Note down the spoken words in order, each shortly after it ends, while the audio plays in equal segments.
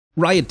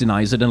Riot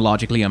denies it, and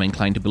logically I'm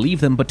inclined to believe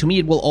them, but to me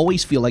it will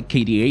always feel like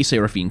KDA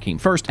Seraphine came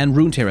first, and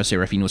Runeterra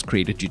Seraphine was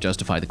created to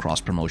justify the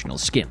cross-promotional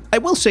skin. I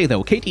will say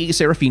though, KDA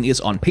Seraphine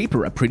is on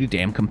paper a pretty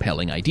damn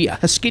compelling idea.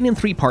 A skin in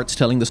 3 parts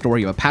telling the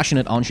story of a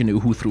passionate ingenue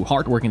who through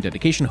hard work and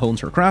dedication hones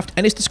her craft,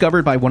 and is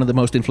discovered by one of the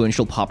most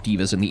influential pop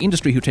divas in the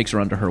industry who takes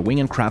her under her wing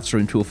and crafts her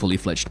into a fully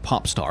fledged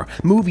pop star.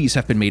 Movies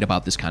have been made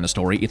about this kind of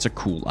story, it's a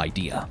cool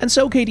idea. And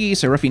so KDA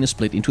Seraphine is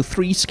split into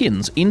 3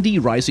 skins: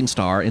 Indie, Rising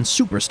Star, and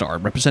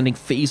Superstar, representing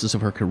phases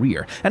of her career.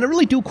 And I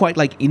really do quite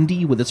like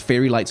Indie with its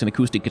fairy lights and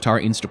acoustic guitar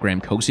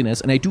Instagram coziness,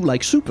 and I do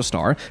like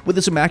Superstar with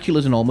its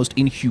immaculate and almost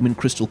inhuman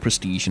crystal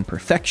prestige and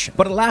perfection.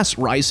 But alas,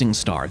 Rising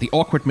Star, the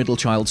awkward middle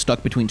child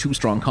stuck between 2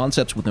 strong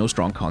concepts with no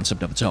strong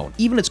concept of its own.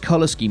 Even its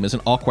color scheme is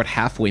an awkward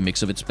halfway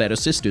mix of its better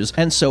sisters,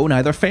 and so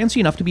neither fancy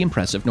enough to be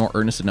impressive nor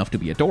earnest enough to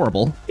be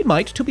adorable. It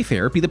might, to be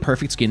fair, be the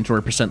perfect skin to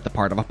represent the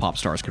part of a pop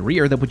star's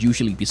career that would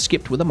usually be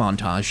skipped with a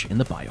montage in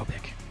the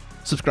biopic.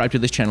 Subscribe to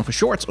this channel for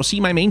shorts, or see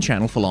my main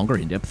channel for longer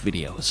in-depth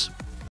videos.